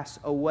pass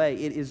away.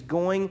 It is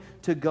going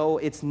to go.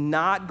 It's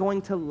not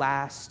going to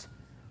last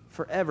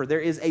forever. There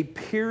is a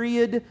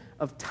period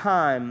of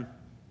time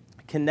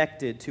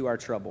connected to our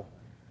trouble.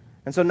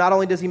 And so not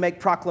only does He make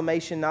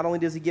proclamation, not only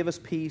does He give us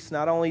peace,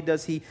 not only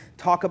does He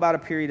talk about a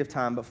period of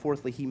time, but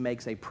fourthly, He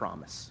makes a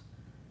promise.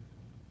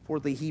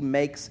 Fourthly, He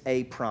makes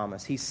a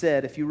promise. He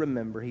said, if you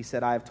remember, He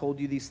said, I have told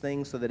you these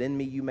things so that in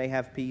me you may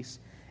have peace.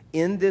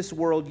 In this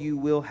world you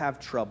will have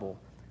trouble,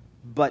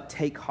 but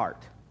take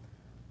heart.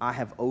 I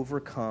have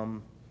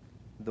overcome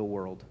the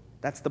world.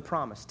 That's the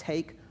promise.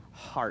 Take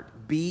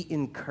heart. Be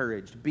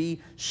encouraged.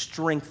 Be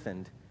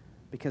strengthened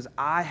because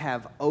I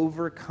have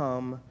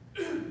overcome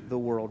the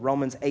world.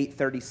 Romans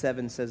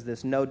 8:37 says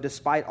this, no,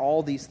 despite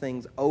all these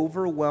things,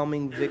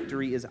 overwhelming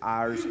victory is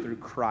ours through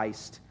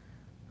Christ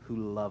who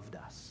loved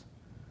us.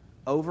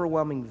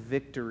 Overwhelming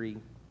victory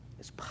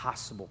is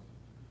possible.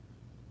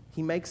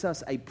 He makes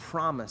us a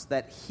promise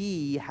that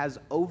He has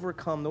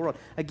overcome the world.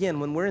 Again,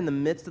 when we're in the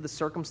midst of the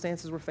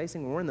circumstances we're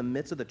facing, when we're in the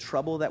midst of the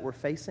trouble that we're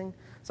facing,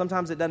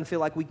 sometimes it doesn't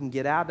feel like we can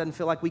get out, doesn't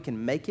feel like we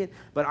can make it,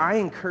 but I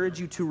encourage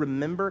you to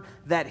remember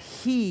that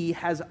He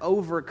has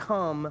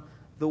overcome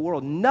the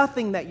world.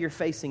 Nothing that you're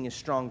facing is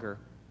stronger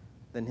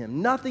than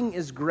him. Nothing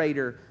is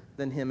greater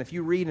than him. If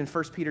you read in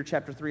 1 Peter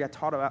chapter 3, I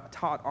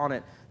taught on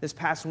it this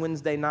past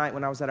Wednesday night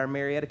when I was at our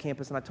Marietta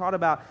campus, and I taught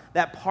about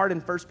that part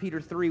in 1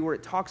 Peter 3 where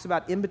it talks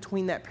about in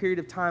between that period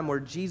of time where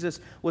Jesus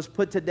was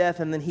put to death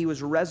and then he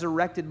was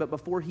resurrected, but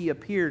before he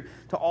appeared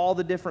to all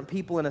the different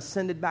people and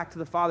ascended back to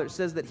the Father, it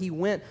says that he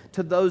went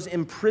to those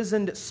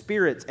imprisoned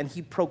spirits and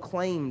he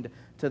proclaimed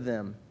to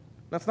them.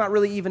 That's not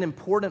really even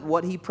important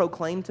what he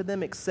proclaimed to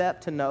them,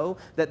 except to know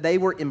that they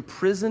were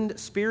imprisoned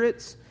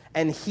spirits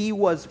and he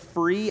was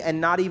free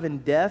and not even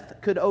death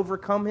could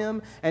overcome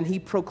him, and he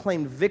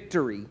proclaimed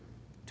victory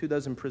to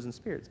those imprisoned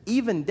spirits.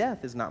 Even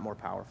death is not more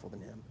powerful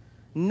than him.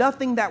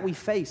 Nothing that we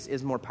face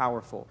is more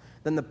powerful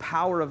than the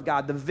power of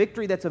God, the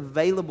victory that's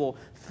available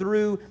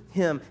through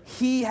him.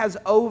 He has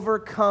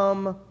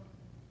overcome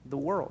the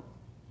world.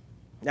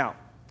 Now,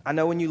 I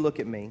know when you look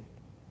at me,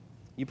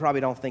 you probably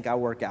don't think I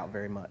work out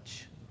very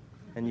much,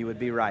 and you would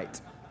be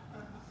right.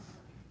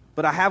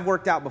 But I have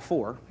worked out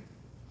before,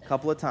 a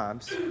couple of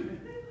times.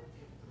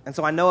 And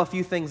so I know a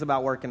few things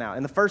about working out.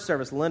 In the first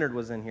service, Leonard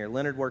was in here.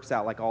 Leonard works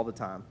out like all the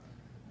time.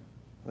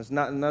 There's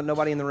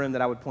nobody in the room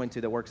that I would point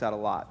to that works out a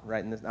lot,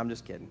 right? I'm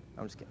just kidding.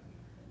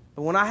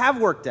 But when I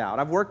have worked out,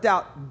 I've worked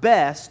out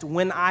best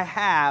when I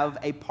have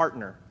a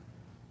partner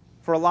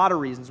for a lot of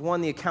reasons.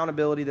 One, the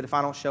accountability that if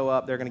I don't show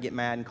up, they're going to get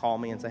mad and call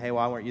me and say, hey,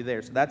 why weren't you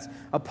there? So that's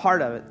a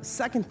part of it. The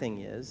second thing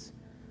is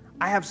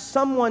I have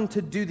someone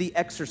to do the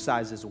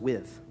exercises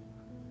with.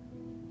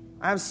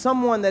 I have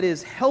someone that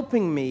is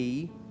helping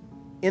me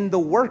in the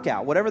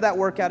workout, whatever that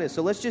workout is.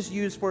 So let's just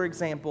use, for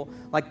example,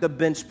 like the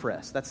bench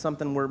press. That's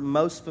something where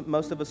most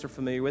of us are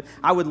familiar with.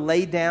 I would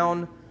lay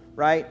down,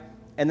 right?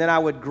 And then I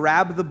would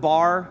grab the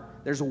bar.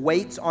 There's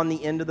weights on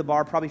the end of the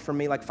bar, probably for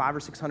me like 500 or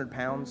 600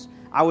 pounds.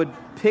 I would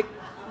pick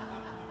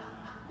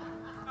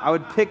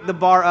the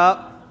bar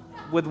up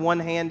with one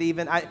hand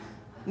even.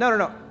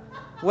 No.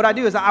 What I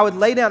do is I would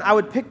lay down, I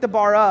would pick the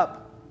bar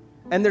up,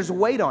 and there's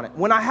weight on it.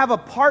 When I have a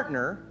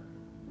partner,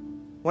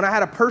 when I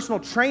had a personal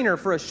trainer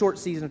for a short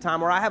season of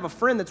time, or I have a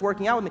friend that's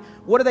working out with me,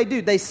 what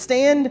do? They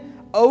stand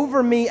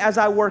over me as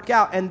I work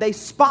out, and they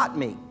spot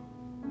me.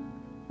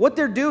 What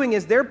they're doing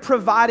is they're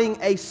providing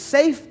a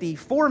safety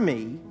for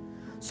me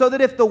so that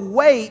if the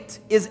weight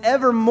is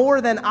ever more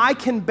than I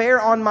can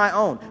bear on my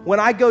own, when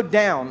I go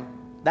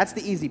down, that's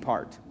the easy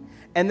part.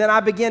 And then I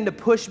begin to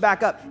push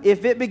back up.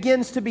 If it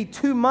begins to be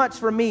too much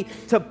for me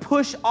to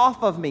push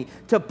off of me,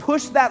 to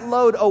push that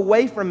load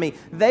away from me,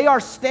 they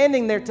are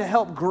standing there to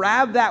help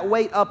grab that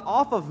weight up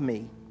off of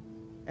me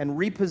and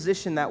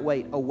reposition that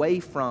weight away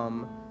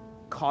from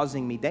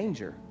causing me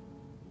danger.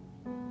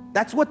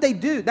 That's what they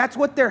do. That's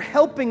what they're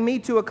helping me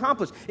to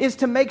accomplish, is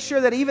to make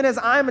sure that even as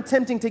I'm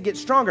attempting to get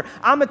stronger,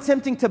 I'm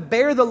attempting to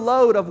bear the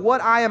load of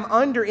what I am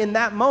under in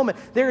that moment.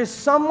 There is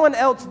someone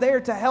else there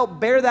to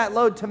help bear that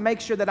load to make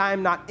sure that I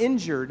am not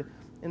injured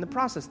in the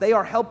process. They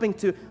are helping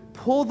to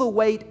pull the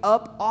weight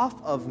up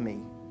off of me.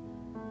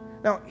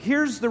 Now,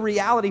 here's the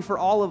reality for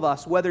all of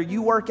us, whether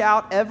you work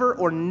out ever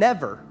or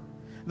never.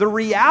 The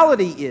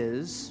reality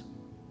is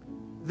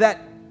that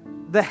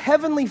the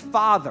Heavenly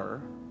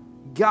Father,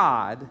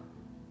 God,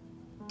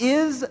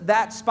 is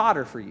that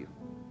spotter for you,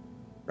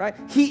 right?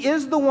 He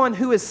is the one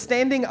who is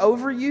standing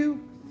over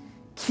you,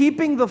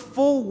 keeping the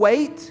full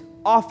weight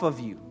off of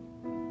you.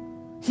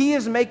 He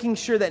is making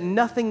sure that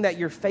nothing that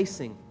you're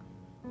facing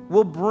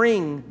will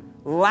bring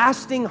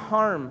lasting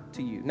harm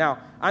to you. Now,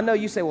 I know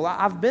you say, well,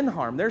 I've been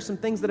harmed. There's some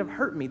things that have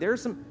hurt me.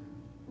 There's some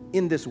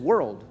in this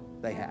world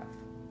they have.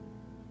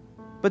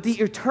 But the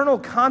eternal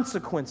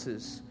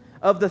consequences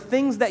of the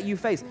things that you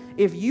face,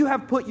 if you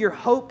have put your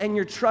hope and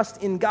your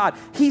trust in God,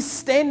 He's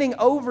standing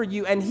over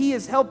you and He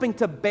is helping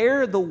to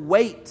bear the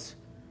weight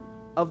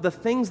of the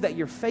things that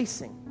you're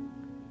facing.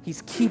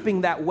 He's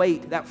keeping that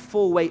weight, that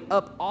full weight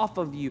up off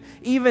of you,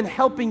 even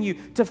helping you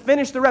to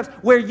finish the reps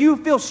where you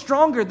feel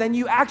stronger than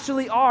you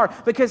actually are,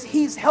 because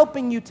He's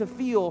helping you to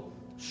feel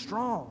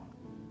strong.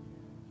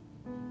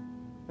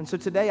 And so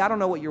today, I don't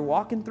know what you're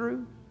walking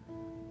through.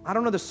 I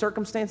don't know the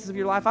circumstances of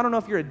your life. I don't know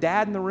if you're a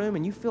dad in the room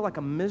and you feel like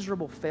a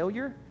miserable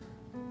failure.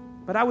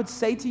 But I would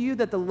say to you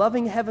that the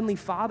loving Heavenly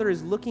Father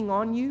is looking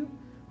on you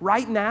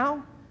right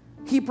now.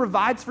 He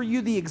provides for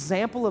you the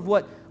example of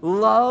what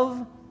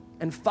love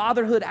and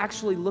fatherhood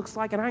actually looks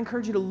like. And I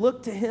encourage you to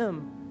look to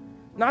Him.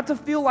 Not to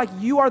feel like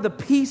you are the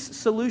peace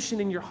solution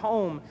in your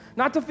home.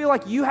 Not to feel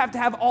like you have to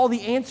have all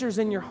the answers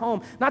in your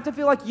home. Not to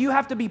feel like you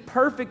have to be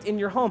perfect in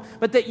your home.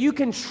 But that you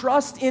can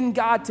trust in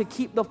God to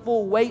keep the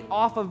full weight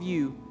off of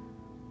you,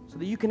 so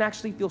that you can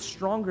actually feel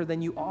stronger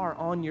than you are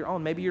on your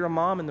own. Maybe you're a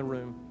mom in the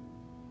room.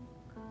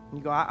 And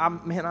you go,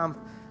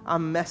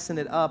 I'm messing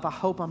it up. I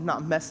hope I'm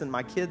not messing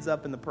my kids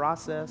up in the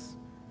process.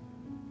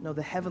 No,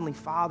 the Heavenly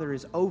Father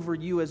is over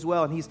you as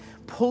well, and He's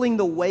pulling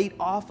the weight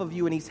off of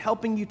you, and He's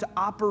helping you to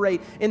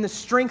operate in the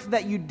strength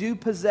that you do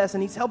possess,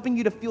 and He's helping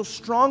you to feel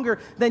stronger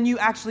than you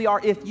actually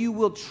are if you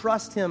will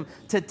trust Him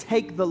to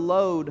take the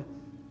load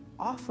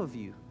off of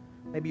you.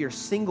 Maybe you're a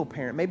single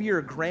parent. Maybe you're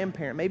a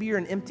grandparent. Maybe you're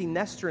an empty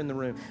nester in the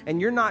room,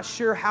 and you're not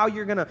sure how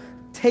you're going to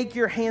take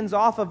your hands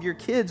off of your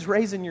kids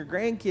raising your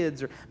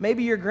grandkids, or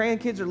maybe your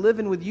grandkids are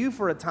living with you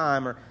for a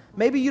time, or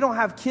maybe you don't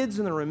have kids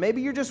in the room.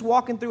 Maybe you're just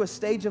walking through a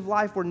stage of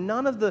life where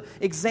none of the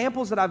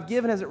examples that I've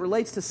given as it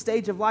relates to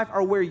stage of life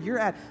are where you're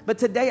at. But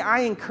today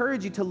I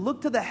encourage you to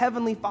look to the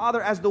Heavenly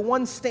Father as the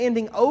one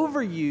standing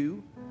over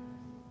you,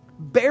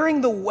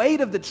 bearing the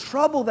weight of the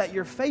trouble that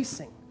you're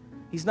facing.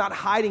 He's not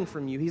hiding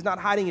from you. He's not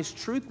hiding His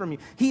truth from you.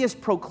 He is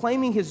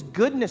proclaiming His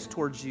goodness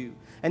towards you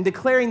and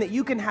declaring that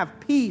you can have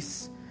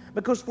peace,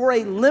 because for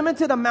a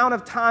limited amount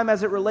of time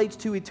as it relates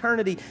to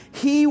eternity,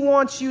 He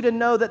wants you to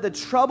know that the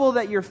trouble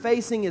that you're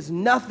facing is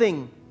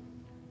nothing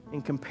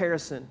in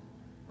comparison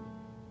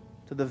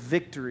to the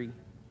victory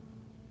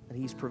that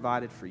He's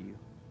provided for you.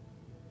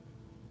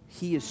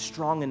 He is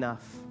strong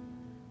enough.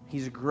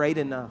 He's great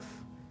enough.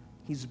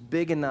 He's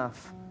big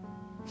enough.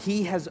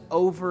 He has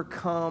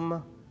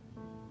overcome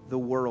the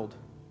world.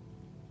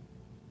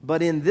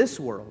 But in this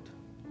world,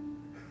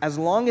 as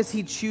long as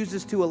He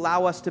chooses to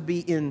allow us to be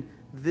in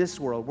this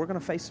world, we're going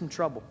to face some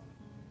trouble.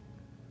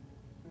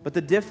 But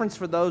the difference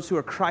for those who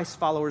are Christ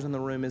followers in the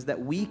room is that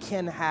we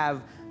can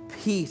have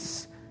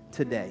peace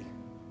today.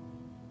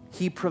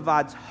 He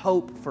provides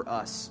hope for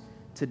us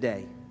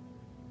today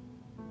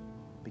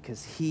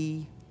because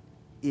He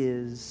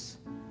is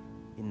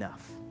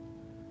enough.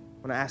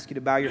 I want to ask you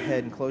to bow your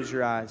head and close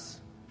your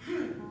eyes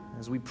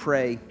as we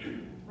pray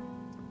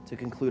to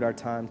conclude our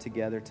time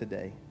together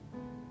today.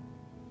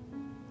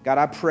 God,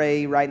 I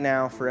pray right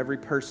now for every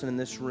person in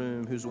this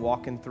room who's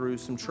walking through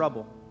some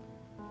trouble.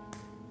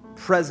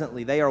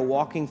 Presently, they are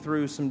walking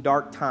through some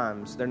dark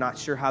times. They're not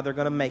sure how they're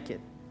going to make it.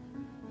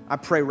 I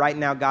pray right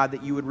now, God,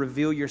 that you would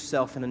reveal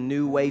yourself in a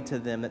new way to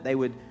them, that they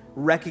would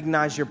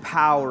recognize your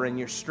power and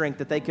your strength,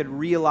 that they could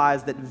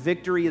realize that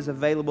victory is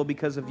available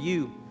because of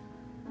you.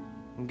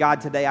 And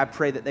God, today I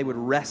pray that they would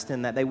rest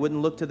in that. They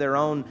wouldn't look to their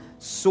own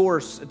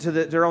source, to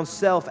their own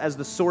self as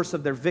the source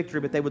of their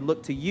victory, but they would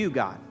look to you,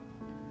 God.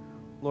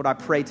 Lord, I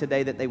pray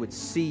today that they would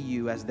see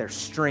you as their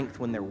strength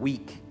when they're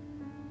weak.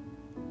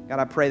 God,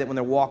 I pray that when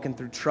they're walking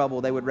through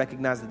trouble, they would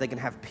recognize that they can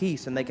have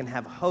peace and they can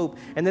have hope,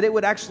 and that it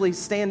would actually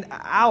stand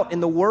out in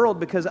the world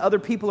because other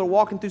people are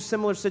walking through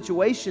similar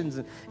situations.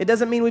 And it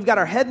doesn't mean we've got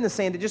our head in the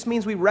sand. It just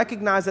means we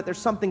recognize that there's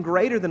something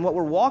greater than what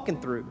we're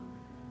walking through.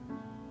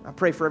 I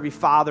pray for every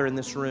father in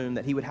this room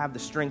that he would have the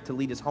strength to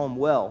lead his home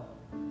well,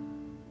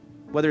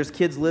 whether his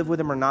kids live with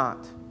him or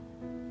not.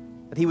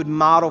 That he would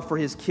model for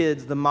his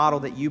kids the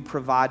model that you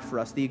provide for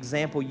us, the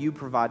example you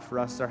provide for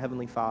us, our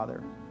Heavenly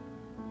Father.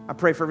 I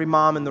pray for every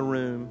mom in the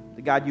room,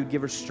 that God, you'd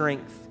give her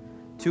strength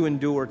to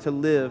endure, to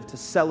live, to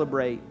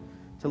celebrate,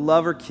 to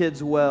love her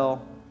kids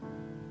well.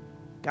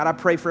 God, I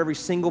pray for every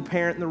single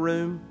parent in the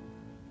room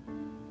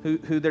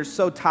who they're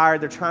so tired,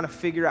 they're trying to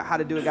figure out how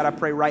to do it. God, I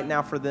pray right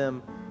now for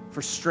them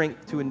for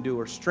strength to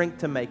endure, strength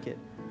to make it.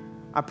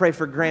 I pray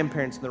for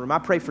grandparents in the room. I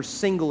pray for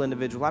single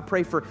individuals. I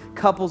pray for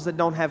couples that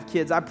don't have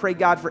kids. I pray,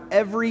 God, for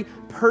every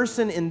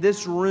person in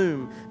this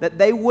room that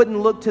they wouldn't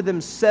look to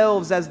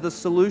themselves as the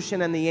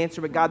solution and the answer,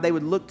 but God, they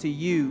would look to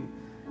you.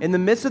 In the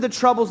midst of the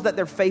troubles that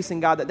they're facing,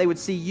 God, that they would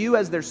see you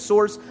as their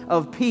source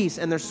of peace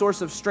and their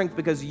source of strength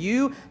because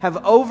you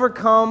have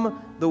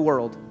overcome the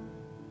world.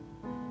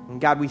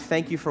 And God, we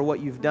thank you for what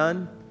you've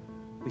done.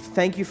 We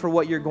thank you for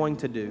what you're going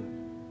to do.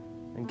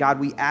 And God,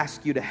 we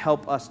ask you to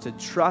help us to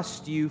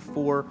trust you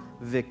for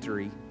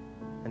victory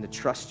and to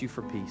trust you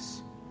for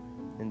peace.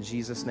 In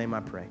Jesus' name I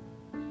pray.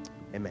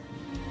 Amen.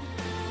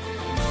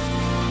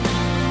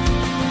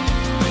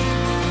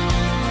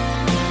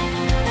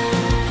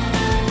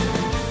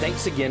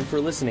 Thanks again for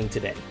listening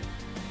today.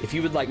 If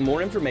you would like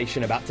more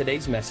information about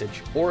today's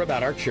message or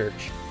about our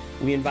church,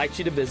 we invite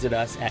you to visit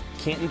us at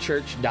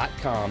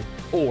cantonchurch.com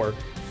or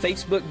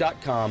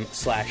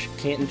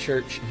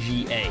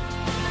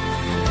facebook.com/cantonchurchga.